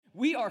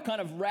We are kind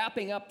of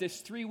wrapping up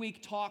this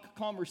 3-week talk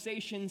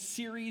conversation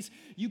series.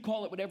 You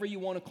call it whatever you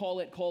want to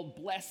call it, called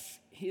Bless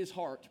His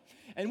Heart.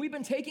 And we've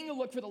been taking a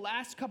look for the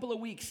last couple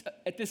of weeks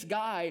at this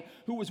guy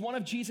who was one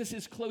of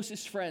Jesus'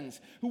 closest friends,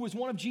 who was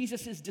one of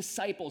Jesus'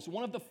 disciples,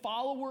 one of the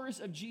followers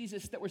of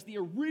Jesus that was the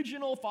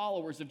original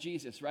followers of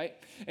Jesus, right?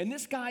 And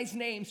this guy's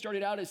name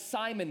started out as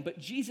Simon, but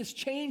Jesus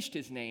changed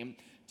his name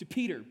to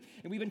Peter.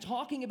 And we've been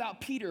talking about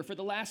Peter for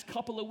the last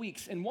couple of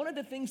weeks. And one of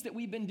the things that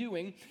we've been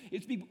doing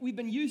is we've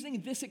been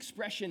using this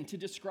expression to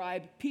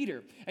describe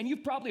Peter. And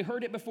you've probably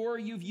heard it before,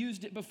 you've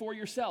used it before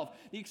yourself.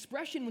 The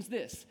expression was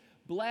this: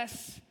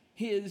 bless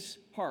his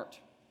heart.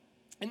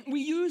 And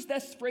we use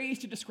this phrase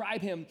to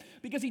describe him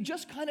because he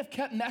just kind of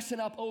kept messing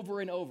up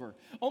over and over.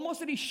 Almost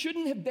that he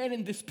shouldn't have been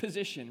in this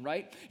position,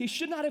 right? He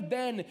should not have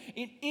been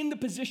in the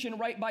position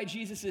right by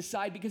Jesus'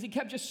 side because he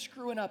kept just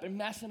screwing up and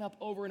messing up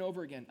over and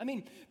over again. I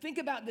mean, think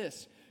about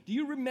this. Do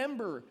you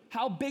remember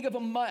how big of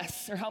a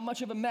mess or how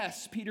much of a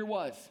mess Peter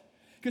was?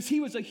 Because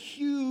he was a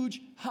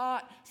huge,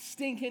 hot,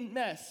 stinking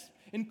mess,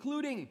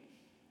 including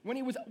when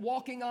he was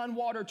walking on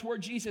water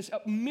toward Jesus.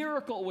 A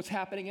miracle was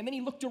happening, and then he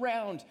looked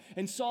around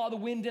and saw the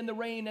wind and the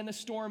rain and the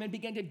storm and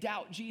began to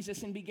doubt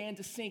Jesus and began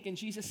to sink. And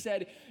Jesus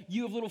said,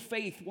 "You have little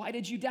faith, why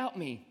did you doubt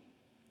me?"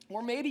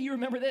 Or maybe you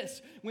remember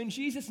this, when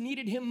Jesus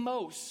needed him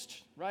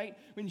most, right?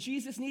 When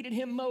Jesus needed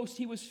him most,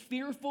 he was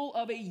fearful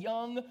of a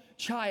young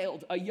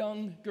child, a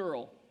young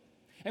girl.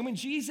 And when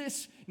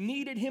Jesus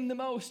needed him the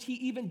most, he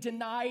even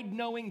denied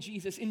knowing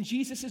Jesus. In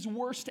Jesus'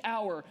 worst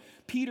hour,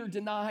 Peter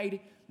denied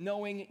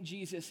knowing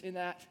Jesus in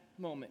that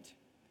moment.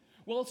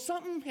 Well,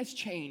 something has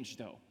changed,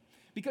 though.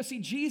 Because, see,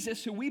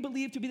 Jesus, who we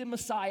believe to be the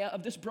Messiah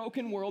of this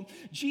broken world,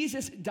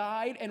 Jesus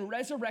died and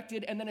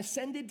resurrected and then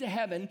ascended to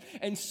heaven,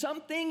 and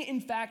something,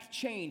 in fact,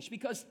 changed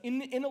because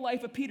in the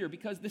life of Peter,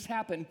 because this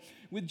happened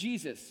with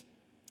Jesus.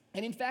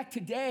 And in fact,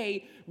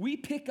 today, we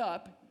pick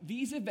up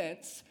these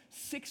events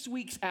 6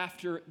 weeks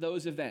after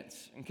those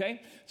events,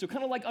 okay? So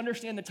kind of like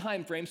understand the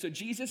time frame. So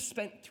Jesus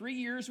spent 3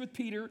 years with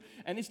Peter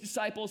and his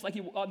disciples.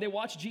 They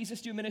watched Jesus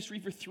do ministry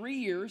for 3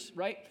 years,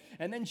 right?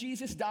 And then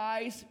Jesus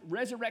dies,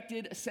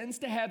 resurrected, ascends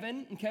to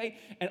heaven, okay?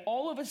 And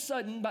all of a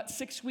sudden, about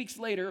 6 weeks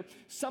later,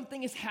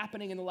 something is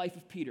happening in the life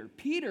of Peter.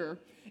 Peter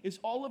is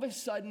all of a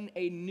sudden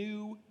a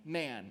new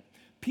man.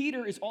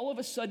 Peter is all of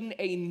a sudden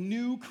a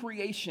new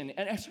creation.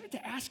 And I started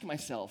to ask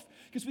myself,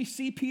 because we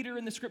see Peter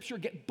in the scripture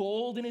get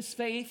bold in his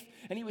faith,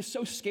 and he was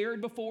so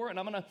scared before, and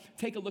I'm going to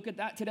take a look at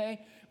that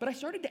today. But I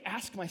started to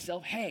ask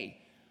myself,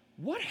 hey,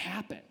 what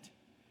happened?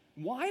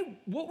 What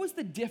was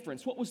the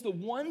difference? What was the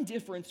one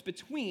difference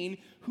between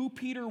who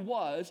Peter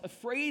was,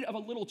 afraid of a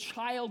little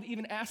child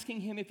even asking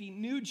him if he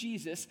knew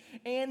Jesus,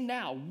 and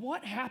now?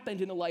 What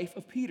happened in the life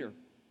of Peter?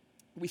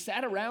 We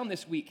sat around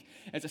this week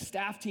as a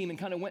staff team and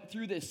kind of went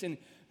through this, and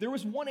there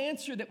was one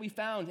answer that we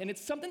found, and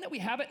it's something that we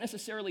haven't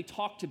necessarily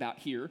talked about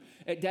here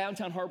at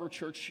Downtown Harbor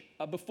Church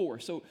before.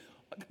 So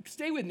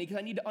stay with me because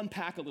I need to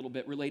unpack a little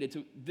bit related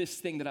to this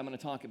thing that I'm going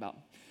to talk about.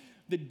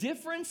 The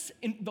difference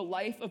in the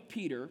life of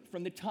Peter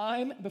from the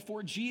time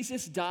before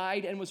Jesus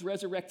died and was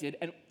resurrected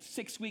and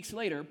 6 weeks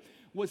later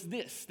was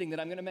this thing that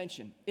I'm going to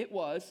mention. It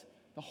was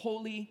the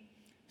Holy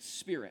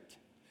Spirit.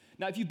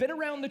 Now, if you've been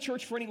around the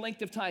church for any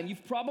length of time,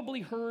 you've probably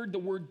heard the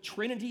word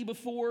Trinity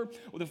before,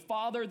 or the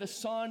Father, the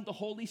Son, the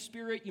Holy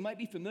Spirit. You might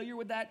be familiar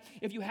with that.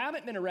 If you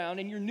haven't been around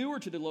and you're newer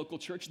to the local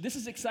church, this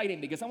is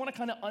exciting because I want to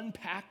kind of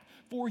unpack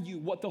for you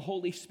what the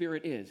Holy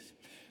Spirit is.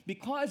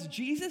 Because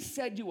Jesus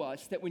said to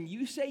us that when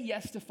you say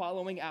yes to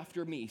following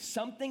after me,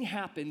 something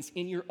happens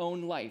in your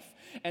own life,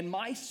 and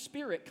my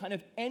Spirit kind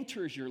of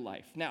enters your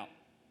life. Now,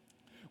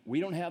 we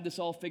don't have this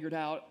all figured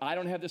out. I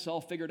don't have this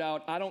all figured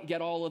out. I don't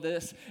get all of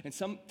this. And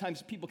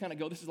sometimes people kind of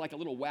go, this is like a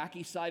little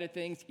wacky side of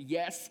things.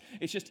 Yes,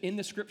 it's just in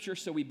the scripture,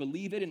 so we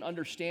believe it and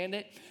understand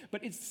it.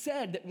 But it's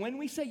said that when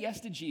we say yes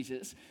to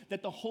Jesus,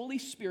 that the Holy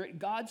Spirit,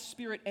 God's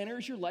Spirit,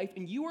 enters your life,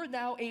 and you are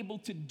now able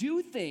to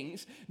do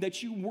things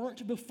that you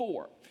weren't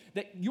before.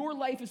 That your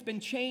life has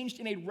been changed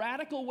in a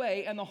radical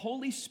way, and the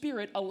Holy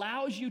Spirit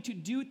allows you to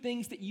do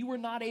things that you were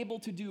not able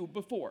to do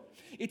before.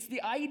 It's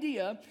the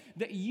idea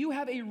that you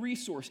have a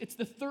resource. It's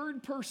the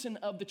third person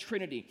of the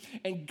Trinity,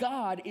 and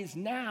God is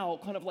now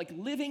kind of like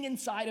living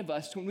inside of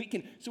us so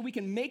we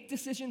can make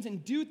decisions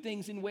and do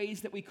things in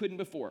ways that we couldn't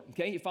before.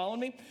 Okay, you following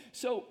me?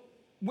 So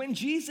when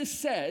Jesus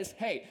says,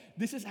 hey,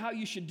 this is how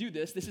you should do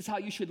this is how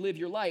you should live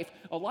your life,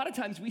 a lot of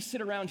times we sit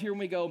around here and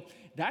we go,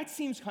 that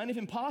seems kind of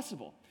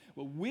impossible.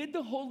 Well, with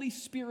the Holy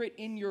Spirit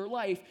in your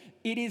life,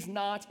 it is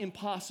not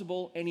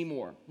impossible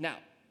anymore. Now,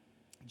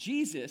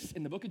 Jesus,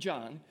 in the book of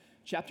John,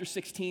 chapter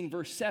 16,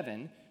 verse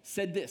 7,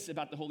 said this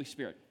about the Holy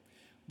Spirit.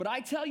 But I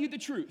tell you the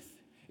truth,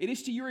 it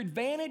is to your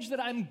advantage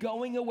that I'm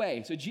going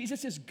away. So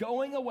Jesus is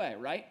going away,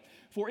 right?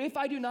 For if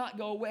I do not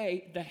go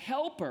away, the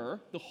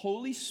Helper, the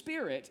Holy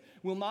Spirit,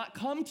 will not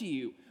come to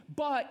you.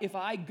 But if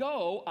I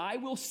go, I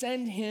will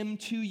send him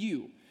to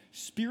you.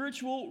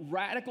 Spiritual,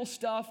 radical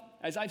stuff.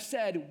 As I've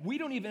said, we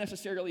don't even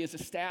necessarily as a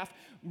staff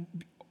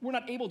we're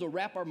not able to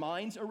wrap our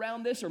minds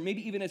around this, or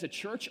maybe even as a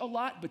church a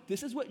lot, but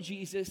this is what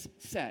Jesus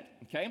said,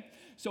 okay?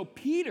 So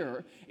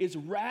Peter is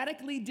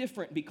radically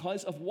different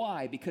because of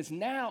why? Because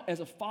now, as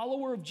a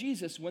follower of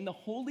Jesus, when the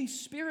Holy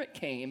Spirit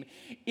came,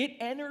 it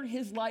entered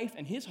his life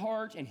and his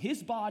heart and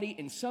his body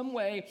in some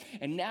way,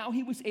 and now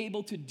he was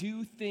able to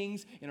do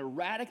things in a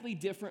radically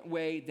different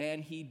way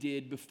than he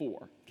did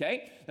before,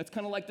 okay? That's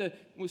kind of like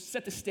we'll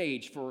set the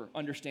stage for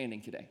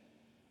understanding today.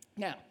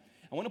 Now,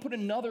 I want to put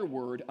another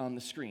word on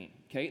the screen,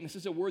 okay? And this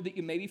is a word that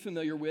you may be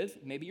familiar with.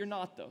 Maybe you're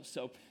not, though.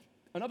 So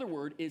another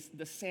word is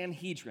the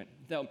Sanhedrin.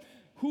 Now,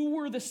 who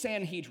were the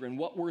Sanhedrin?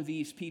 What were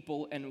these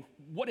people, and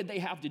what did they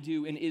have to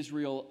do in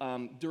Israel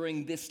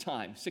during this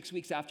time, 6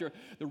 weeks after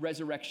the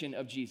resurrection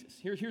of Jesus?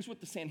 Here's what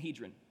the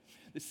Sanhedrin.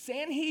 The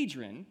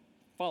Sanhedrin,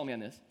 follow me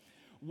on this,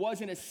 was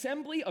an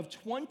assembly of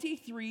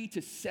 23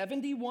 to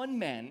 71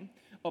 men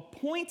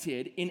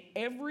appointed in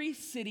every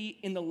city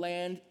in the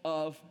land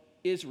of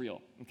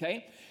Israel,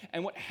 okay?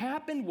 And what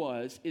happened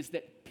is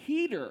that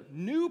Peter,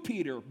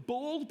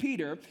 bold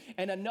Peter,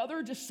 and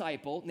another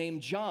disciple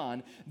named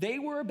John, they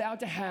were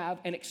about to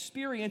have an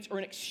experience or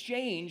an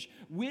exchange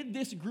with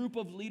this group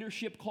of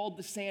leadership called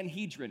the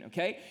Sanhedrin,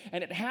 okay?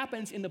 And it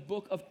happens in the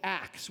book of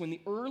Acts when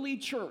the early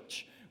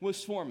church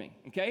was forming,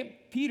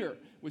 okay? Peter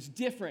was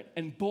different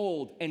and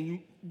bold and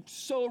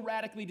so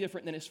radically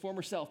different than his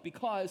former self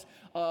because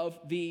of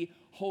the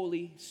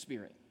Holy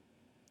Spirit.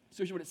 So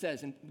here's what it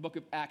says in the book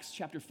of Acts,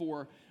 chapter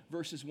 4,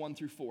 verses 1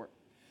 through 4.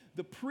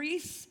 The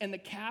priests and the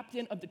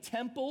captain of the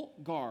temple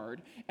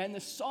guard and the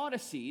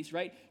Sadducees,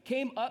 right,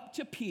 came up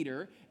to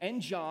Peter and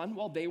John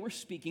while they were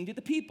speaking to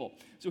the people.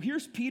 So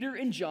here's Peter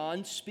and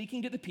John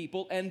speaking to the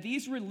people, and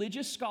these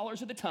religious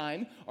scholars of the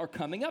time are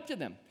coming up to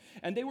them.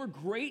 And they were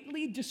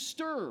greatly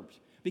disturbed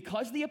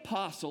because the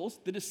apostles,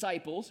 the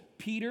disciples,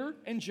 Peter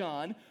and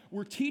John,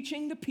 were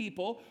teaching the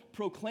people,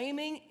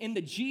 proclaiming in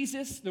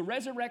Jesus the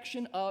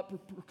resurrection of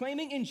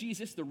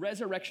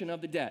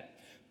the dead.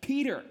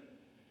 Peter,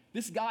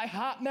 this guy,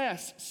 hot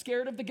mess,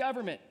 scared of the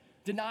government,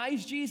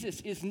 denies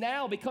Jesus, is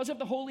now, because of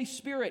the Holy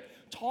Spirit,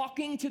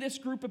 talking to this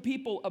group of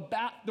people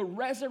about the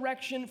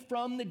resurrection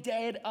from the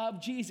dead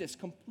of Jesus.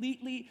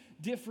 Completely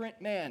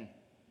different man.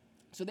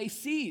 So they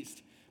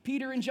seized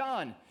Peter and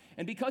John,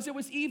 and because it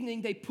was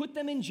evening, they put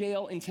them in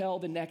jail until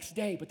the next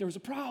day. But there was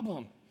a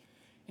problem.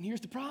 And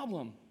here's the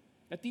problem.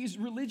 That these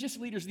religious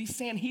leaders, these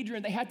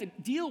Sanhedrin, they had to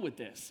deal with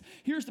this.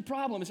 Here's the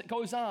problem as it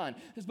goes on.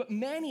 It says, but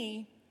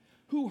many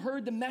who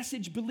heard the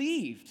message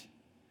believed.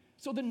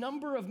 So the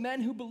number of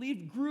men who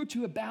believed grew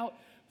to about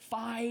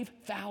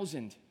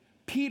 5,000.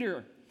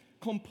 Peter,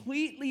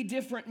 completely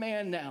different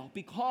man now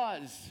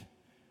because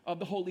of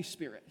the Holy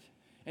Spirit.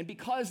 And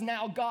because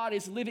now God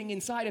is living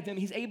inside of him,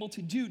 he's able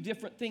to do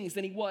different things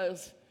than he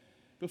was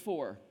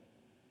before.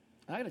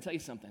 I got to tell you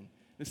something.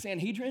 The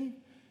Sanhedrin,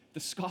 the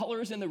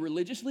scholars and the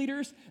religious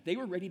leaders, they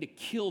were ready to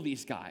kill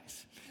these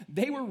guys.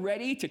 They were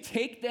ready to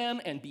take them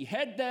and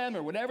behead them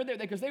or whatever,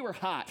 because they were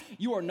hot.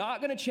 You are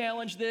not going to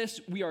challenge this.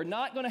 We are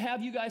not going to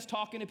have you guys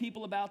talking to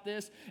people about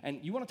this.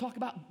 And you want to talk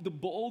about the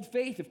bold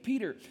faith of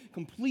Peter,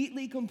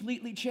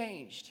 completely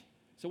changed.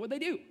 So what'd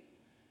they do?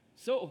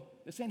 So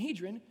the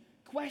Sanhedrin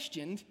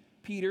questioned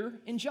Peter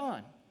and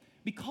John.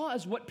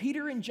 Because what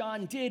Peter and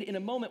John did in a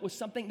moment was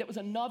something that was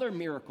another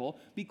miracle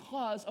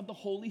because of the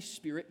Holy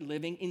Spirit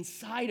living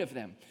inside of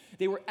them.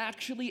 They were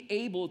actually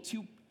able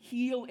to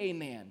heal a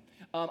man.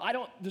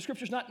 The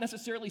scripture's not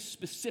necessarily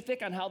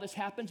specific on how this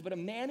happens, but a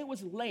man who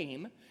was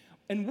lame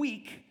and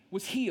weak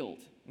was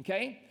healed,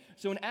 okay?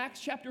 So in Acts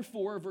chapter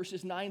 4,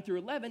 verses 9 through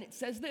 11, it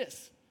says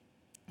this.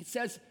 It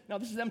says, now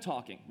this is them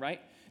talking,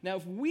 right? Now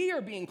if we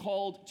are being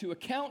called to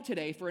account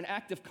today for an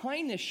act of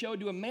kindness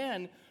showed to a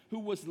man who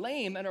was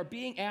lame and are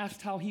being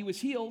asked how he was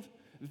healed,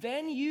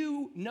 then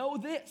you know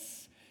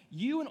this,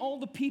 you and all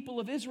the people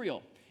of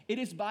Israel. It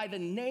is by the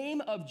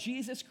name of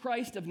Jesus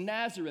Christ of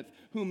Nazareth,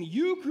 whom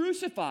you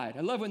crucified.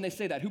 I love when they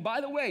say that. Who,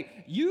 by the way,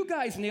 you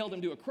guys nailed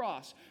him to a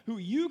cross. Who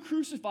you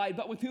crucified,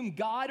 but with whom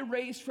God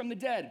raised from the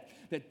dead.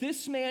 That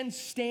this man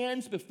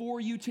stands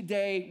before you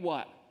today,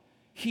 what?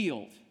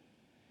 Healed.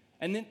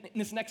 And then in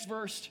this next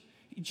verse,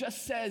 he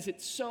just says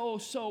it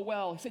so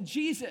well. He said,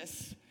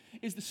 Jesus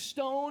is the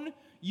stone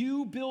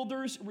you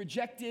builders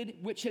rejected,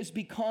 which has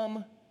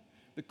become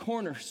the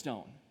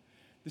cornerstone.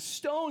 The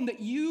stone that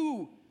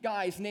you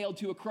guys nailed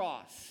to a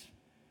cross,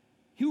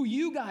 who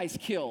you guys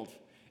killed.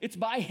 It's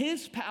by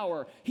his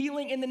power,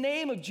 healing in the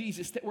name of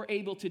Jesus, that we're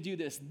able to do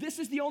this. This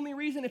is the only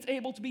reason it's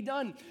able to be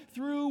done,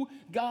 through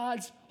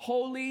God's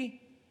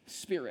Holy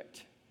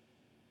Spirit.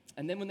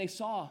 And then when they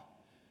saw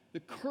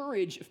the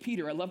courage of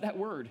Peter, I love that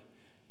word,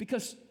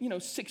 because,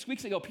 6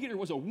 weeks ago, Peter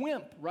was a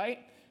wimp, right?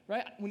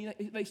 When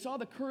they saw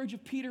the courage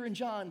of Peter and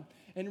John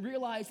and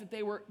realized that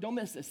they were, don't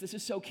miss this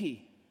is so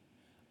key,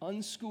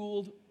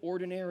 unschooled,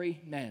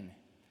 ordinary men.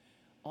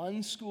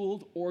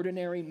 Unschooled,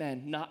 ordinary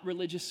men, not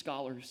religious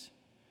scholars,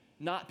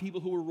 not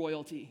people who were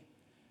royalty,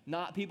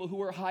 not people who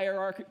were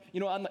hierarchy,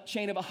 on the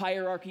chain of a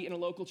hierarchy in a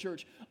local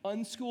church.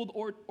 Unschooled,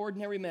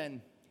 ordinary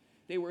men.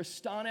 They were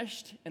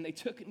astonished and they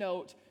took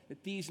note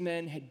that these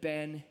men had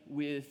been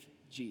with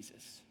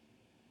Jesus.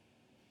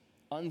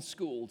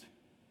 Unschooled,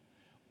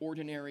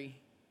 ordinary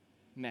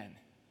men.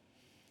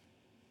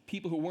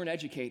 People who weren't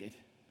educated.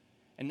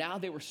 And now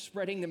they were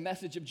spreading the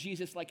message of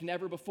Jesus like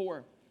never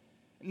before.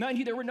 Mind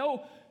you, there were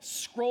no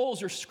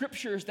scrolls or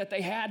scriptures that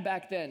they had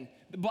back then.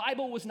 The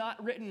Bible was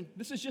not written.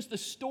 This is just the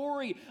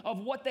story of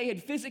what they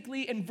had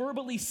physically and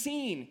verbally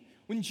seen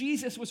when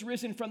Jesus was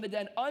risen from the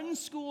dead.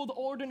 Unschooled,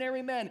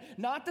 ordinary men,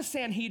 not the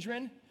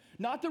Sanhedrin,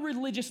 not the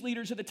religious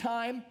leaders of the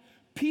time,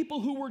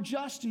 people who were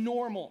just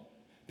normal,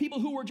 people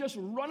who were just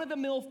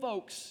run-of-the-mill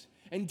folks.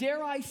 And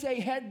dare I say,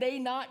 had they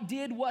not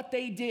did what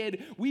they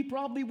did, we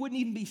probably wouldn't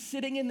even be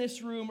sitting in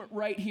this room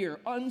right here.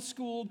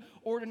 Unschooled,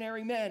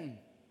 ordinary men.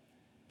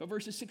 But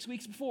verses 6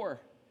 weeks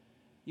before,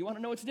 you want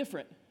to know what's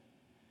different?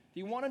 Do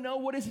you want to know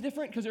what is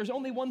different? Because there's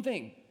only one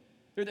thing.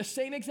 They're the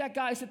same exact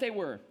guys that they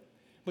were.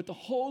 But the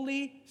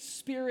Holy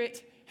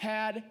Spirit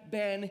had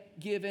been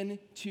given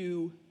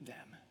to them.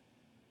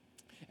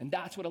 And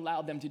that's what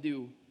allowed them to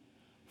do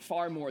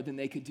far more than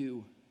they could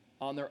do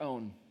on their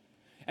own.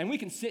 And we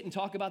can sit and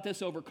talk about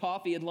this over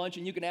coffee and lunch,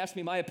 and you can ask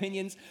me my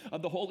opinions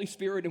of the Holy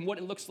Spirit and what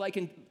it looks like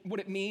and what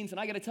it means. And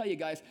I got to tell you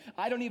guys,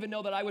 I don't even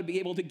know that I would be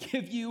able to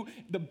give you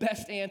the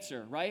best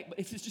answer, right? But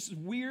it's just this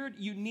weird,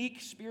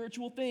 unique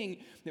spiritual thing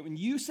that when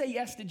you say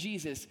yes to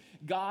Jesus,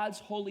 God's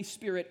Holy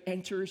Spirit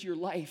enters your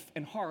life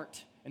and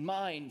heart and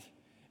mind,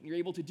 and you're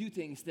able to do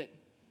things that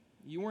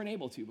you weren't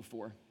able to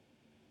before.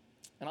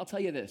 And I'll tell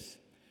you this,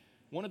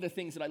 one of the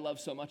things that I love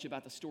so much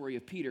about the story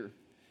of Peter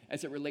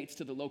as it relates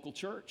to the local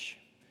church,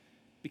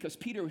 because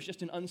Peter was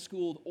just an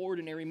unschooled,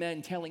 ordinary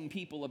man telling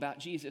people about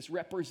Jesus,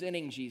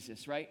 representing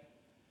Jesus, right?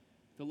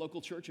 The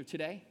local church of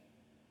today,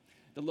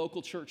 the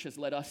local church has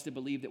led us to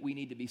believe that we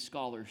need to be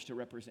scholars to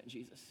represent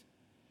Jesus.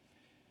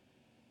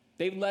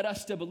 They've led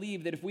us to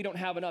believe that if we don't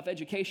have enough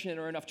education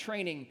or enough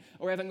training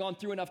or haven't gone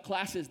through enough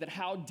classes, that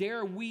how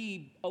dare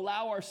we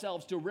allow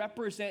ourselves to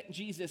represent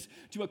Jesus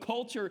to a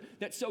culture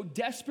that so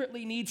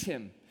desperately needs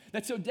him,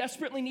 that so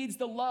desperately needs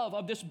the love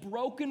of this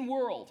broken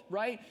world,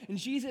 right? And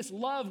Jesus'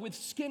 love with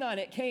skin on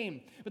it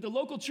came. But the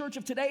local church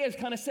of today has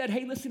kind of said,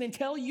 hey, listen,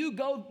 until you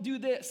go do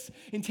this,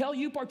 until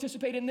you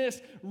participate in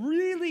this,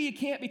 really you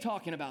can't be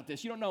talking about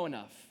this. You don't know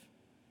enough.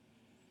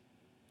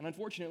 And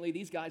unfortunately,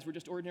 these guys were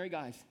just ordinary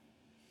guys.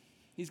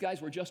 These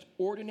guys were just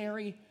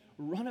ordinary,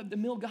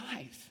 run-of-the-mill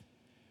guys.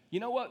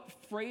 You know what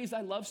phrase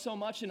I love so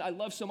much and I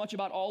love so much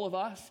about all of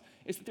us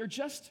is that they're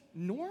just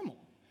normal.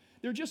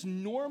 They're just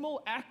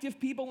normal, active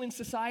people in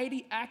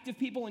society, active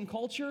people in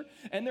culture,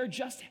 and they're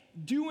just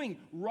doing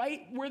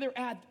right where they're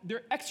at.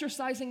 They're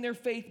exercising their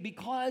faith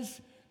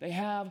because they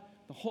have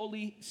the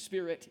Holy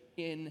Spirit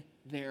in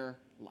their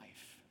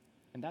life.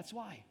 And that's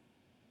why.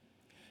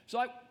 So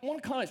I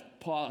want to kind of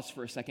pause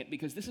for a second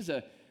because this is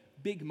a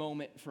big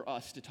moment for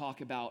us to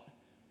talk about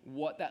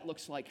what that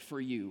looks like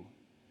for you.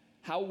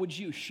 How would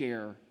you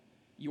share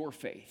your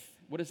faith?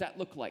 What does that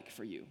look like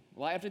for you?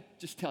 Well, I have to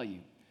just tell you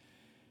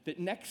that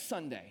next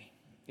Sunday,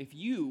 if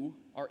you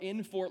are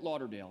in Fort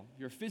Lauderdale,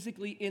 you're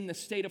physically in the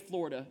state of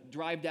Florida,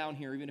 drive down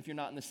here, even if you're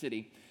not in the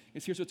city,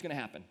 because here's what's going to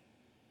happen.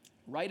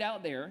 Right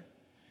out there,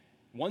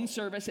 one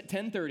service at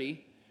 10:30,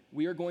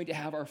 we are going to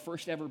have our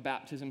first ever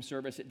baptism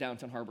service at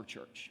Downtown Harbor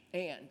Church.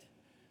 And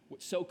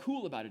what's so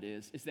cool about it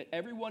is that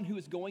everyone who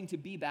is going to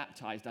be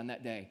baptized on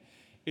that day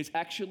is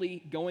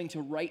actually going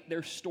to write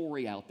their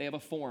story out. They have a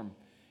form.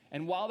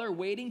 And while they're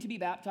waiting to be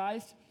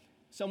baptized,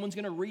 someone's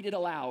going to read it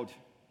aloud.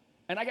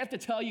 And I got to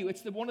tell you,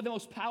 it's one of the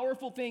most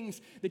powerful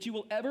things that you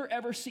will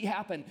ever see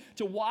happen,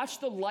 to watch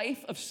the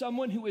life of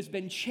someone who has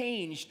been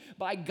changed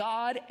by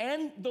God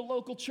and the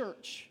local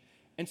church.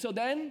 And so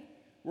then,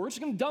 we're just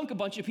going to dunk a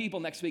bunch of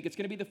people next week. It's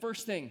going to be the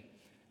first thing.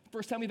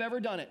 First time we've ever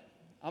done it.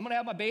 I'm going to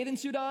have my bathing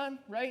suit on,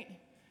 right?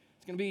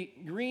 It's going to be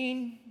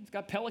green. It's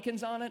got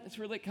pelicans on it. It's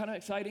really kind of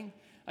exciting.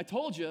 I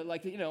told you,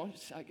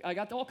 I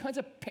got all kinds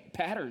of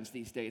patterns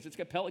these days. It's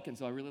got pelicans,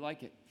 so I really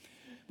like it.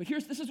 But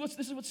this is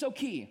what's so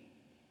key.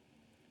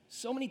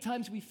 So many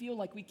times we feel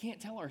like we can't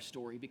tell our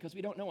story because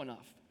we don't know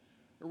enough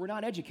or we're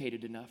not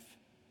educated enough.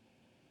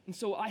 And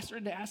so I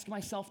started to ask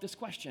myself this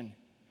question.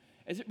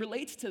 As it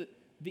relates to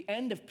the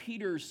end of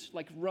Peter's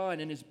run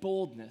and his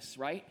boldness,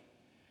 right?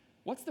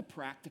 What's the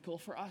practical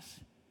for us?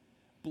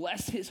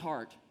 Bless his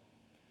heart.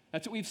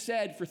 That's what we've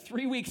said for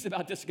 3 weeks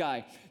about this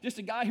guy. Just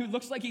a guy who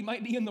looks like he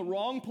might be in the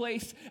wrong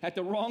place at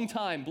the wrong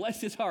time.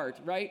 Bless his heart,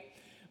 right?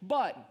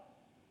 But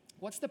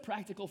what's the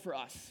practical for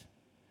us?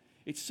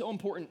 It's so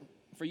important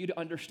for you to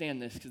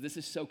understand this, because this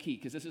is so key,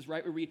 because this is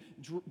right where we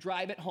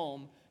drive it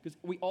home, because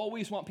we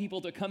always want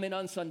people to come in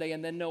on Sunday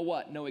and then know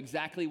what? Know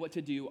exactly what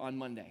to do on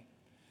Monday.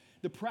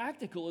 The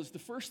practical is, the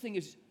first thing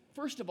is,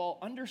 first of all,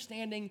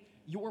 understanding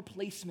your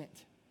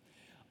placement.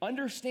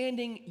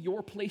 Understanding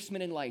your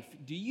placement in life.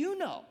 Do you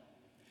know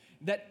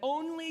that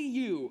only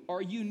you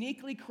are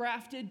uniquely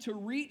crafted to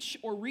reach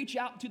or reach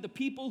out to the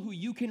people who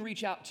you can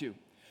reach out to?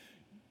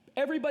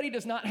 Everybody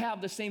does not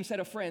have the same set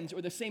of friends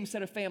or the same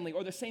set of family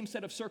or the same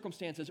set of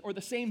circumstances or the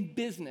same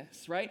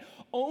business, right?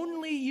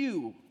 Only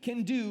you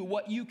can do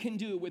what you can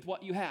do with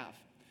what you have.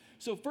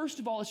 So first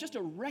of all, it's just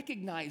a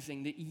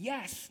recognizing that,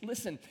 yes,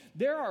 listen,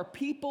 there are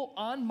people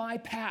on my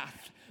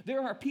path.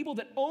 There are people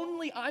that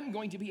only I'm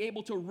going to be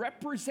able to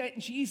represent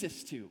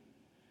Jesus to.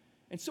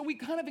 And so we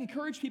kind of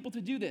encourage people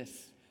to do this.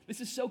 This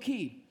is so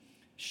key.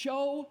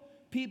 Show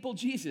people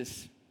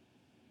Jesus.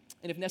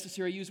 And if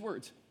necessary, use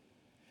words.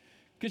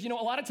 Because, a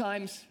lot of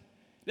times,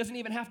 it doesn't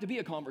even have to be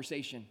a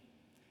conversation.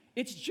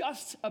 It's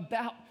just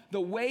about the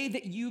way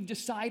that you've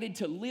decided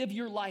to live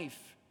your life,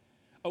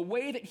 a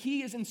way that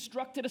He has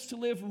instructed us to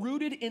live,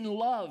 rooted in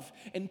love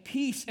and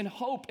peace and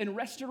hope and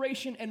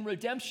restoration and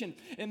redemption.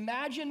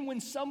 Imagine when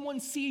someone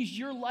sees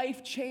your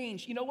life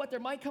change. You know what? There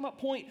might come a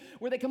point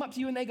where they come up to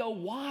you and they go,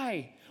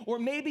 why? Or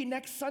maybe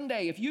next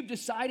Sunday, if you've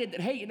decided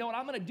that, hey, you know what?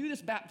 I'm going to do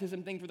this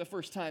baptism thing for the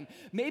first time.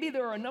 Maybe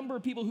there are a number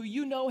of people who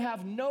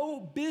have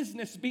no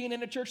business being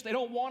in a church. They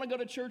don't want to go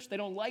to church. They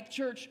don't like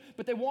church,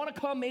 but they want to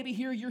come maybe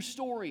hear your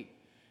story.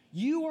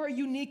 You are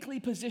uniquely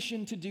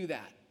positioned to do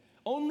that.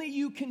 Only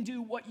you can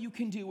do what you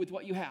can do with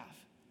what you have.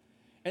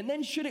 And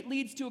then should it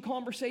lead to a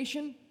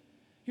conversation,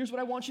 here's what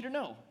I want you to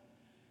know.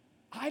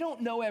 I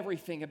don't know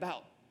everything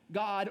about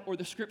God or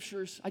the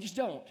scriptures. I just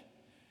don't.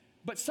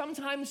 But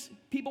sometimes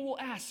people will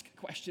ask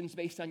questions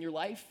based on your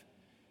life.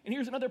 And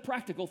here's another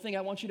practical thing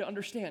I want you to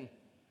understand.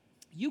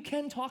 You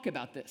can talk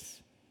about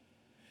this.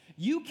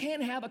 You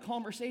can have a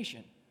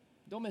conversation.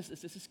 Don't miss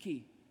this. This is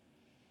key.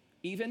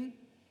 Even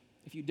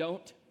if you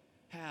don't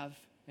have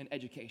an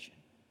education.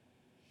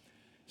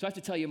 So I have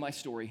to tell you my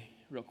story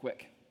real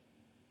quick.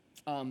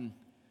 I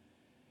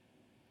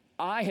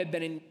had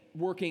been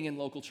working in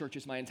local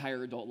churches my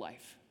entire adult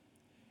life.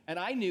 And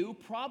I knew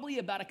probably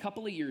about a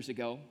couple of years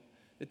ago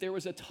that there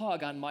was a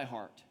tug on my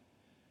heart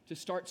to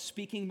start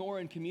speaking more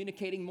and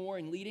communicating more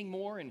and leading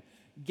more and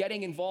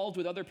getting involved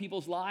with other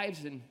people's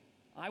lives. And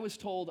I was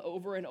told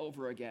over and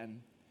over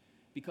again,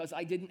 because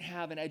I didn't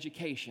have an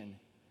education,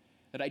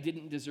 that I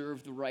didn't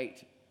deserve the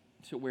right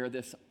to wear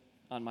this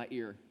on my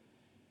ear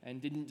and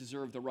didn't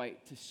deserve the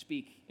right to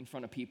speak in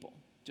front of people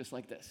just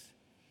like this.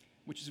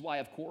 Which is why,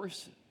 of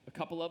course, a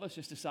couple of us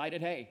just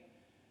decided, hey,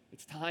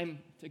 it's time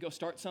to go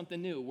start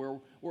something new.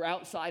 We're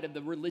outside of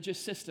the religious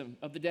system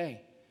of the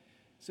day.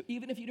 So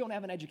even if you don't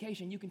have an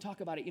education, you can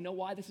talk about it. You know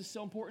why this is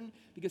so important?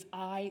 Because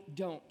I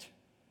don't.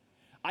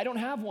 I don't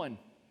have one.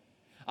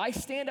 I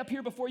stand up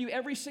here before you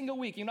every single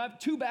week. I have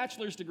 2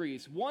 bachelor's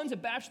degrees. One's a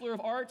Bachelor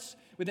of Arts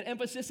with an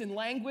emphasis in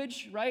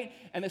language, right?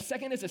 And the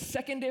second is a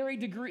secondary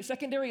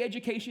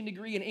education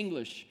degree in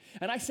English.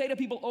 And I say to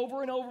people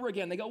over and over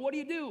again, they go, what do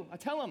you do? I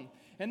tell them,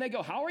 and they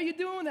go, how are you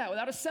doing that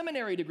without a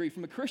seminary degree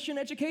from a Christian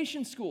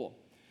education school?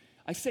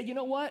 I said, you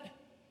know what?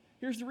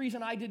 Here's the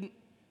reason I didn't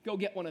go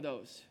get one of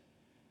those.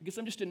 Because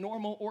I'm just a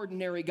normal,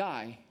 ordinary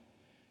guy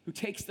who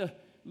takes the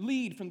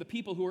lead from the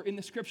people who are in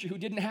the scripture who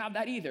didn't have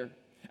that either.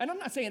 And I'm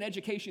not saying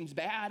education's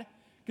bad,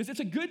 because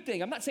it's a good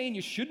thing. I'm not saying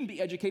you shouldn't be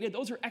educated.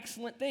 Those are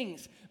excellent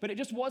things. But it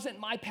just wasn't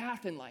my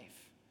path in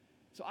life.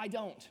 So I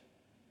don't.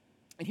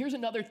 And here's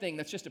another thing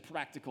that's just a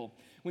practical.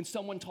 When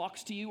someone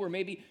talks to you, or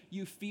maybe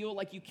you feel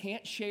like you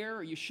can't share,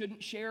 or you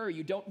shouldn't share, or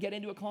you don't get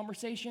into a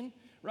conversation,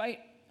 right?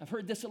 I've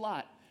heard this a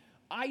lot.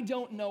 I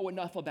don't know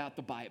enough about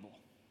the Bible.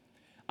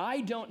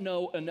 I don't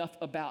know enough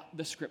about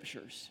the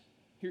scriptures.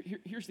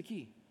 Here's the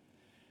key.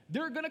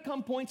 There are going to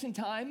come points in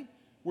time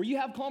where you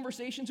have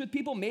conversations with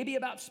people, maybe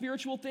about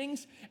spiritual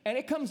things, and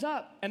it comes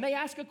up, and they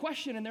ask a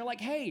question, and they're like,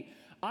 hey,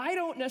 I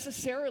don't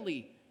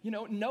necessarily,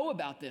 know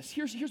about this.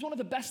 Here's one of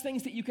the best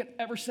things that you can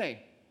ever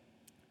say.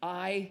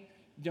 I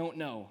don't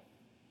know.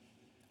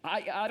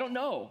 I don't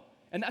know.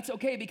 And that's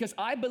okay, because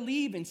I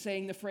believe in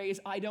saying the phrase,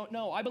 I don't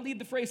know. I believe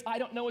the phrase, I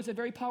don't know, is a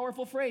very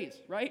powerful phrase,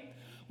 right?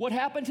 What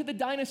happened to the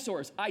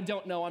dinosaurs? I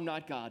don't know, I'm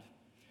not God.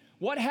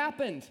 What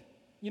happened?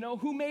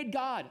 Who made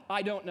God?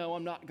 I don't know,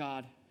 I'm not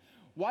God.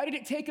 Why did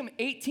it take them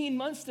 18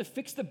 months to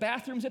fix the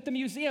bathrooms at the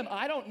museum?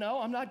 I don't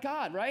know. I'm not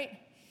God, right?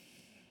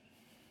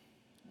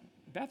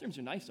 The bathrooms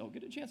are nice, though.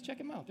 Get a chance to check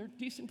them out. They're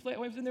decent place. I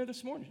was in there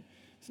this morning.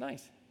 It's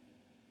nice.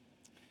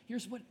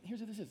 Here's what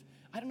this is.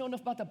 I don't know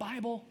enough about the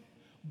Bible.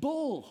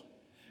 Bull.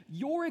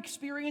 Your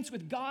experience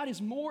with God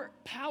is more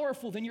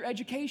powerful than your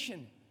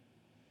education.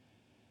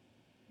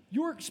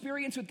 Your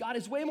experience with God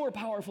is way more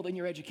powerful than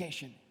your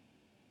education.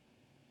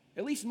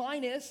 At least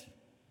mine is.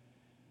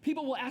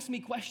 People will ask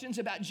me questions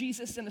about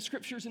Jesus and the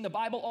scriptures and the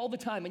Bible all the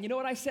time. And you know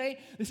what I say?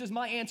 This is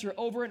my answer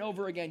over and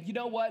over again. You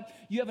know what?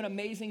 You have an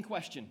amazing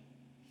question.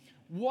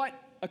 What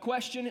a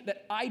question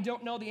that I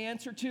don't know the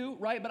answer to,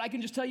 right? But I can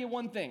just tell you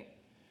one thing.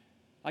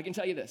 I can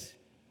tell you this,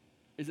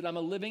 is that I'm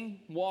a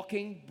living,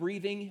 walking,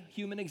 breathing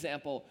human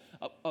example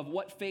of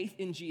what faith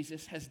in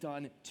Jesus has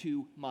done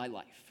to my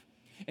life.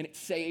 And it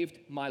saved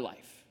my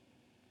life.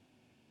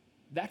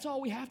 That's all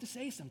we have to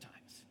say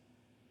sometimes.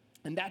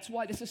 And that's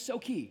why this is so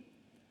key.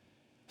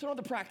 So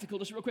another practical,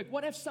 just real quick.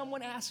 What if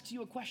someone asks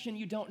you a question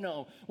you don't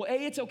know? Well,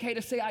 A, it's okay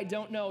to say I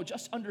don't know.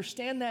 Just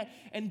understand that.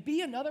 And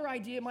B, another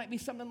idea might be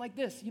something like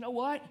this. You know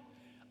what?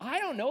 I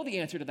don't know the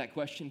answer to that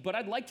question, but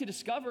I'd like to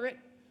discover it.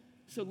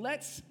 So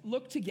let's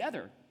look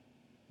together.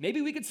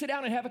 Maybe we could sit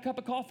down and have a cup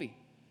of coffee.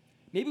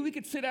 Maybe we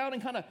could sit down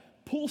and kind of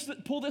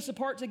pull this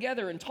apart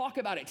together and talk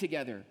about it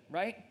together,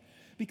 right?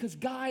 Because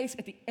guys,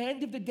 at the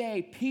end of the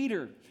day,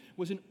 Peter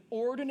was an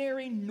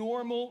ordinary,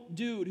 normal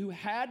dude who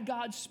had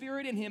God's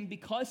Spirit in him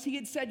because he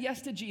had said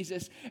yes to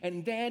Jesus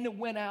and then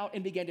went out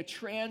and began to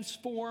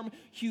transform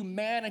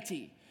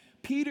humanity.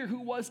 Peter, who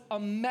was a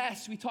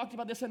mess, we talked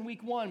about this on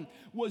week 1,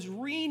 was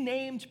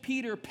renamed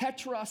Peter,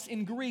 Petros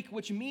in Greek,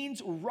 which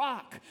means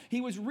rock.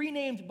 He was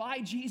renamed by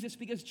Jesus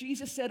because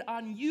Jesus said,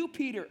 on you,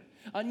 Peter,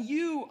 on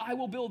you I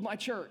will build my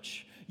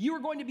church. You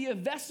are going to be a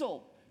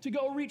vessel to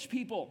go reach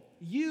people.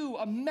 You,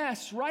 a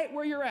mess, right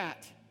where you're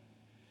at.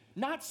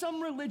 Not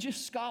some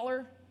religious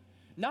scholar,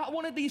 not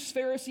one of these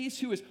Pharisees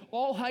who is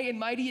all high and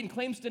mighty and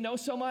claims to know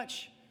so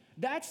much.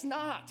 That's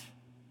not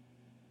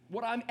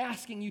what I'm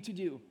asking you to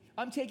do.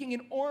 I'm taking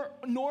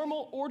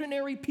normal,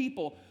 ordinary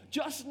people,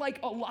 just like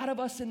a lot of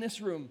us in this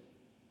room.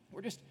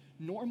 We're just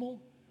normal,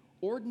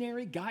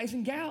 ordinary guys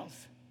and gals.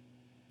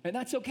 And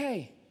that's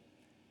okay.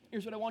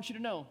 Here's what I want you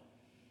to know.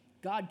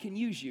 God can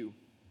use you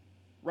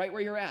right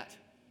where you're at.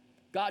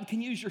 God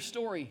can use your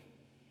story.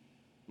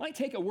 Might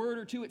take a word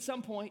or two at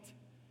some point,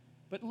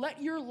 but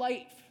let your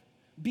light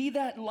be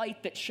that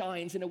light that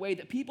shines in a way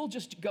that people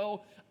just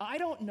go, I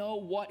don't know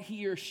what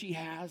he or she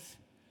has,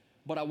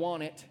 but I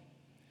want it.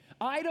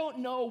 I don't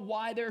know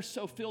why they're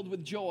so filled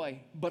with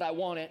joy, but I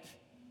want it.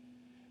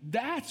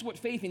 That's what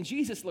faith in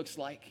Jesus looks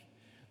like.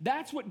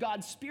 That's what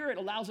God's Spirit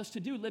allows us to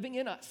do living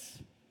in us.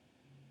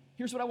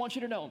 Here's what I want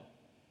you to know.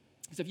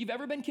 Because if you've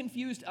ever been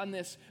confused on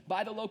this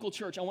by the local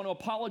church, I want to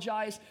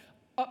apologize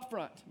up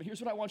front. But here's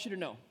what I want you to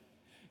know.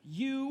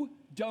 You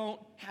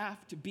don't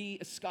have to be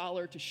a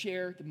scholar to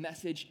share the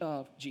message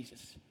of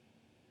Jesus.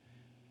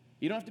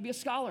 You don't have to be a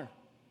scholar.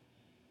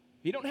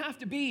 You don't have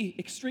to be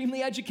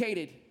extremely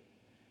educated.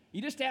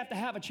 You just have to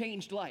have a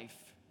changed life.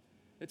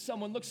 That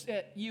someone looks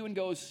at you and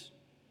goes,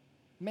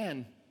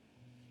 man,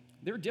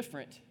 they're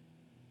different.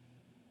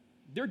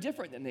 They're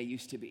different than they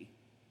used to be.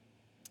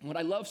 And what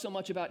I love so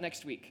much about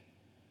next week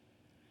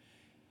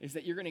is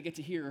that you're going to get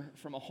to hear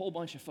from a whole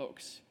bunch of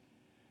folks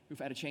who've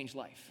had a changed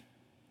life.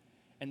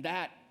 And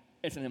that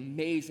is an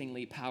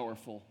amazingly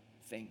powerful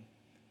thing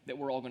that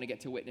we're all going to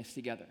get to witness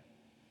together.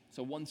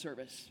 So one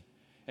service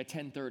at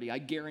 10:30, I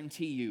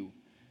guarantee you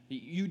that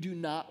you do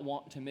not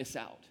want to miss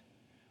out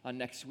on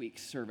next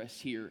week's service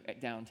here at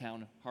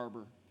Downtown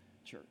Harbor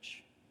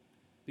Church.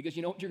 Because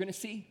you know what you're going to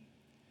see?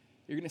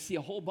 You're going to see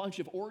a whole bunch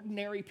of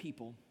ordinary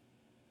people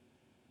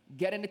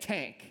get in a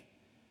tank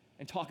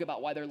and talk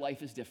about why their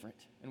life is different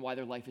and why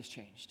their life has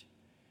changed.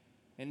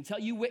 And until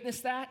you witness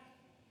that,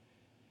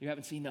 you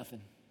haven't seen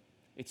nothing.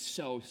 It's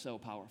so, so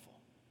powerful.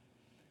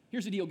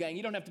 Here's the deal, gang.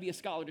 You don't have to be a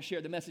scholar to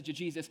share the message of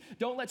Jesus.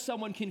 Don't let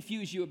someone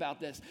confuse you about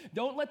this.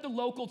 Don't let the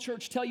local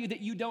church tell you that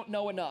you don't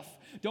know enough.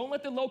 Don't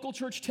let the local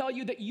church tell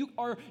you that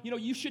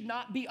you should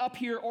not be up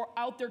here or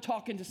out there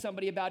talking to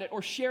somebody about it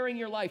or sharing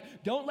your life.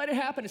 Don't let it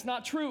happen. It's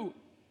not true.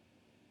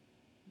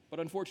 But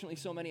unfortunately,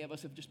 so many of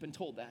us have just been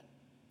told that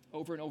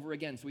over and over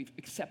again, so we've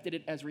accepted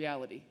it as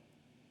reality.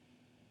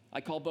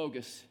 I call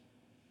bogus.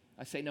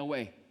 I say, no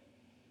way.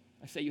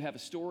 I say you have a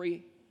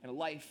story and a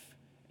life,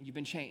 and you've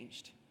been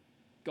changed.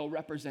 Go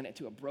represent it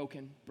to a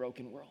broken,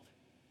 broken world,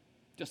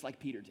 just like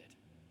Peter did,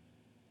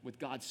 with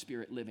God's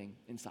Spirit living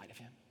inside of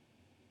him.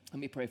 Let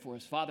me pray for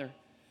us. Father,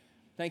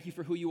 thank you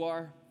for who you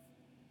are.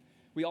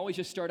 We always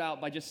just start out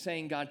by just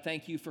saying, God,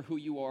 thank you for who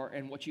you are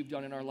and what you've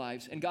done in our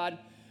lives. And God,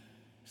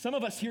 some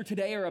of us here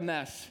today are a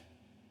mess,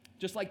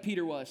 just like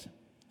Peter was.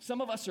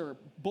 Some of us are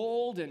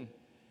bold and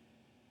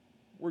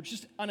we're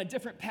just on a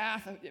different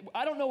path.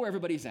 I don't know where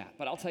everybody's at,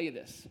 but I'll tell you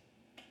this.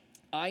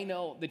 I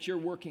know that you're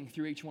working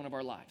through each one of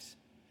our lives.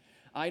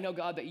 I know,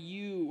 God, that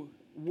you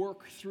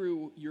work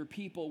through your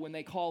people when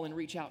they call and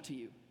reach out to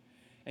you.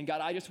 And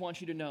God, I just want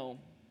you to know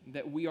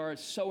that we are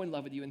so in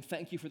love with you, and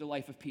thank you for the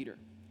life of Peter.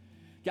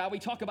 God, we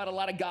talk about a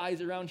lot of guys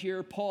around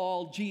here,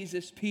 Paul,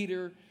 Jesus,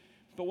 Peter,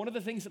 but one of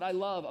the things that I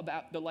love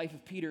about the life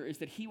of Peter is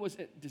that he was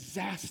a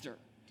disaster.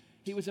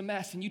 He was a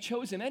mess, and you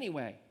chose him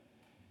anyway.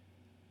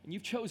 And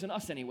you've chosen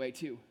us anyway,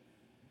 too.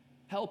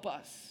 Help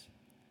us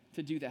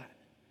to do that.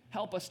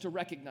 Help us to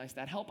recognize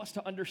that. Help us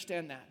to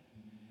understand that.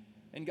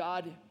 And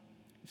God,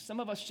 if some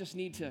of us just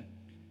need to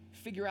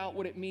figure out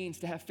what it means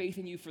to have faith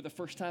in you for the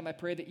first time, I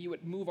pray that you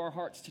would move our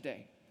hearts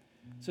today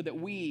so that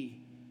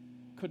we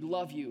could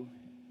love you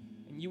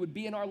and you would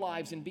be in our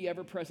lives and be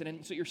ever present,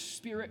 and so your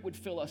Spirit would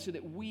fill us so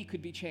that we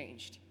could be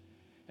changed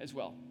as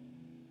well.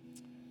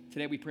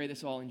 Today we pray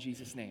this all in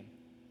Jesus' name.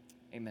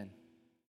 Amen.